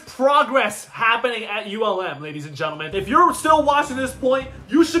 There is progress happening at ULM, ladies and gentlemen. If you're still watching this point,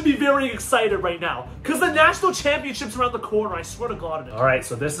 you should be very excited right now because the national championship's around the corner. I swear to God. All right,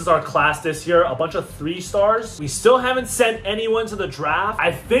 so this is our class this year. A bunch of 3-stars. We still haven't sent anyone to the draft.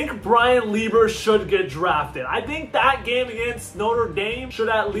 I think Brian Lieber should get drafted. I think that game against Notre Dame should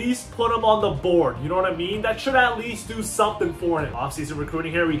at least put him on the board. You know what I mean? That should at least do something for him. Off-season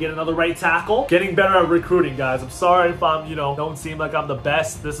recruiting here. We get another right tackle. Getting better at recruiting, guys. I'm sorry if I'm, you know, don't seem like I'm the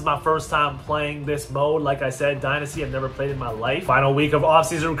best. This is my first time playing this mode. Like I said, Dynasty, I've never played in my life. Final week of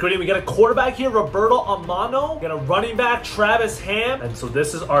off-season recruiting. We get a quarterback here, Roberto Amano. We got a running back, Travis Ham. And so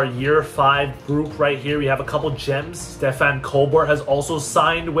this is our year 5 group right here. We have a couple gems. Stefan Colbert has also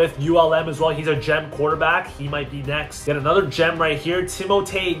signed with ULM as well. He's a gem quarterback. He might be next. Get another gem right here,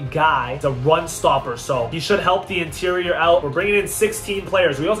 Timothée Guy. He's a run stopper, so he should help the interior out. We're bringing in 16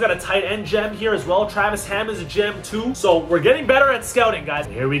 players. We also got a tight end gem here as well. Travis Ham is a gem too. So we're getting better at scouting, guys.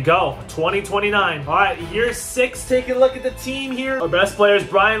 Here we go, 2029. All right, year 6, taking a look at the team here. Our best player is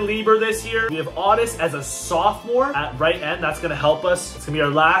Brian Lieber this year. We have Audis as a sophomore at right end. That's gonna help us. It's gonna be our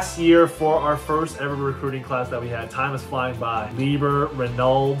last year for our first ever recruiting class that we had. Time is flying by. Lieber,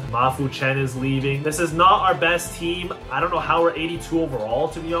 Renaud, Mafu Chen is leaving. This is not our best team. I don't know how we're 82 overall,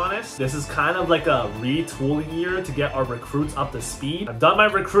 to be honest. This is kind of like a retooling year to get our recruits up to speed. I've done my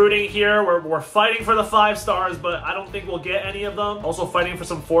recruiting here. We're fighting for the 5-stars, but I don't think we'll get any of them. Also fighting for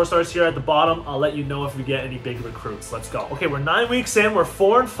some 4-stars here at the bottom. I'll let you know if we get any big recruits. Let's go. Okay, we're 9 weeks in. We're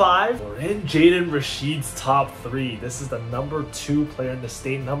 4-5. We're in Jaden Rashid's top 3. This is the number 2 player in the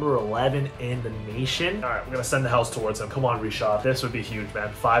state, number 11 in the nation. All right, we're gonna send the house towards him. Come on, Rashad. This would be huge, man.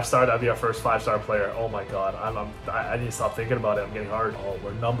 5-star, that'd be our first 5-star player. Oh my God, I need to stop thinking about it. I'm getting hard. Oh,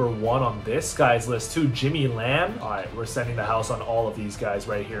 we're number 1 on this guy's list too, Jimmy Lamb. All right, we're sending the house on all of these guys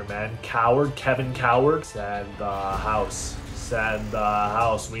right here, man. Coward, Kevin Coward, and the house. Send the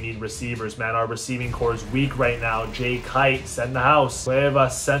house. We need receivers, man. Our receiving core is weak right now. Jay Kite, send the house. Cueva,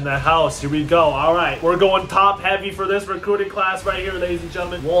 send the house. Here we go. All right. We're going top heavy for this recruiting class right here, ladies and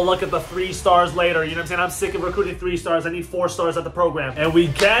gentlemen. We'll look at the 3 stars later. You know what I'm saying? I'm sick of recruiting 3 stars. I need 4 stars at the program. And we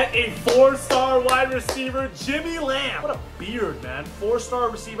get a 4-star wide receiver, Jimmy Lamb. What a beard, man. 4-star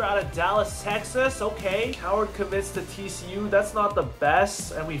receiver out of Dallas, Texas. Okay. Howard commits to TCU. That's not the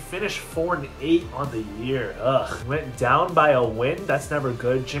best. And we finished 4-8 on the year. Ugh. Went down by a win. That's never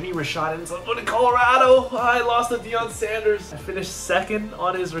good. Jimmy Rashad ends up in Colorado. I lost to Deion Sanders. I finished 2nd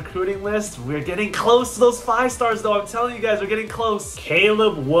on his recruiting list. We're getting close to those 5 stars, though. I'm telling you guys, we're getting close.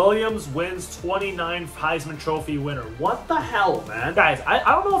 Caleb Williams wins 29 Heisman Trophy winner. What the hell, man? Guys, I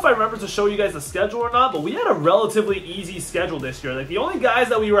don't know if I remember to show you guys the schedule or not, but we had a relatively easy schedule this year. Like, the only guys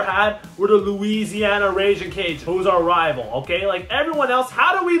that we had were the Louisiana Raging Cage, who's our rival, okay? Like, everyone else,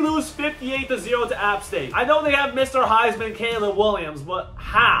 how do we lose 58-0 to App State? I know they have Mr. Heisman, Caleb Williams, but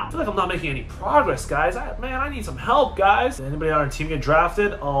how? I feel like I'm not making any progress, guys. Man, I need some help, guys. Did anybody on our team get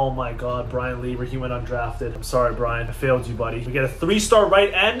drafted? Oh my God, Brian Lever, he went undrafted. I'm sorry, Brian. I failed you, buddy. We get a 3-star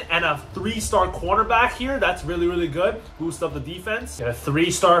right end and a 3-star cornerback here. That's really, really good. Boost up the defense. Get a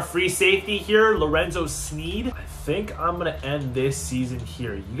 3-star free safety here, Lorenzo Sneed. I think I'm gonna end this season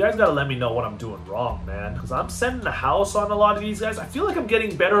here. You guys gotta let me know what I'm doing wrong, man, because I'm sending the house on a lot of these guys. I feel like I'm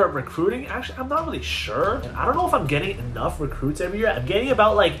getting better at recruiting. Actually, I'm not really sure. And I don't know if I'm getting enough recruits every year. I'm getting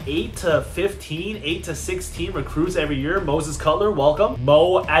about like 8 to 15, 8 to 16 recruits every year. Moses Cutler, welcome.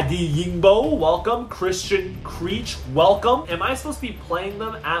 Mo Adiyingbo, welcome. Christian Creech, welcome. Am I supposed to be playing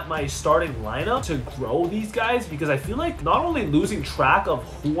them at my starting lineup to grow these guys? Because I feel like not only losing track of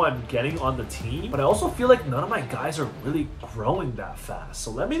who I'm getting on the team, but I also feel like none of my guys are really growing that fast.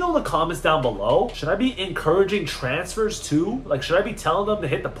 So let me know in the comments down below. Should I be encouraging transfers too? Like, should I be telling them to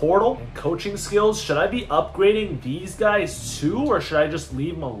hit the portal? And coaching skills, should I be upgrading these guys too, or should I just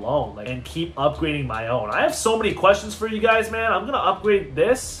leave them alone, like, and keep upgrading my own? I have so many questions for you guys, man. I'm gonna upgrade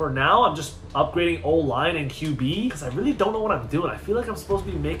this. For now, I'm just upgrading O-line and QB because I really don't know what I'm doing. I feel like I'm supposed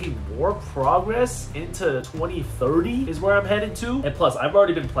to be making more progress into 2030 is where I'm headed to. And plus, I've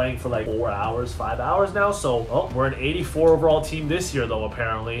already been playing for like 4 hours, 5 hours now. So, oh, we're an 84 overall team this year though,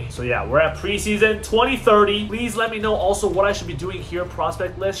 apparently. So yeah, we're at preseason 2030. Please let me know also what I should be doing here.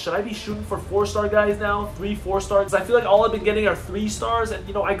 Prospect list. Should I be shooting for 4-star guys now? 3 4-stars? Because I feel like all I've been getting are 3 stars. And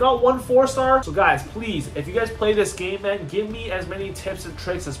you know, I got 1 4-star. So guys, please, if you guys play this game, man, give me as many tips and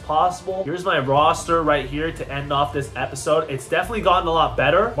tricks as possible. Here's my roster right here to end off this episode. It's definitely gotten a lot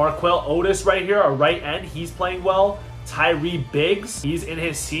better. Marquel Otis right here, our right end, he's playing well. Tyree Biggs, he's in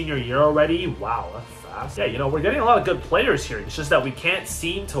his senior year already. Wow, that's fast. Yeah, you know, we're getting a lot of good players here. It's just that we can't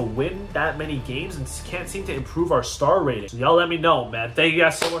seem to win that many games and can't seem to improve our star rating. So y'all let me know, man. Thank you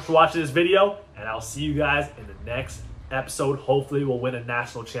guys so much for watching this video, and I'll see you guys in the next episode. Hopefully we'll win a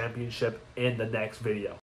national championship in the next video.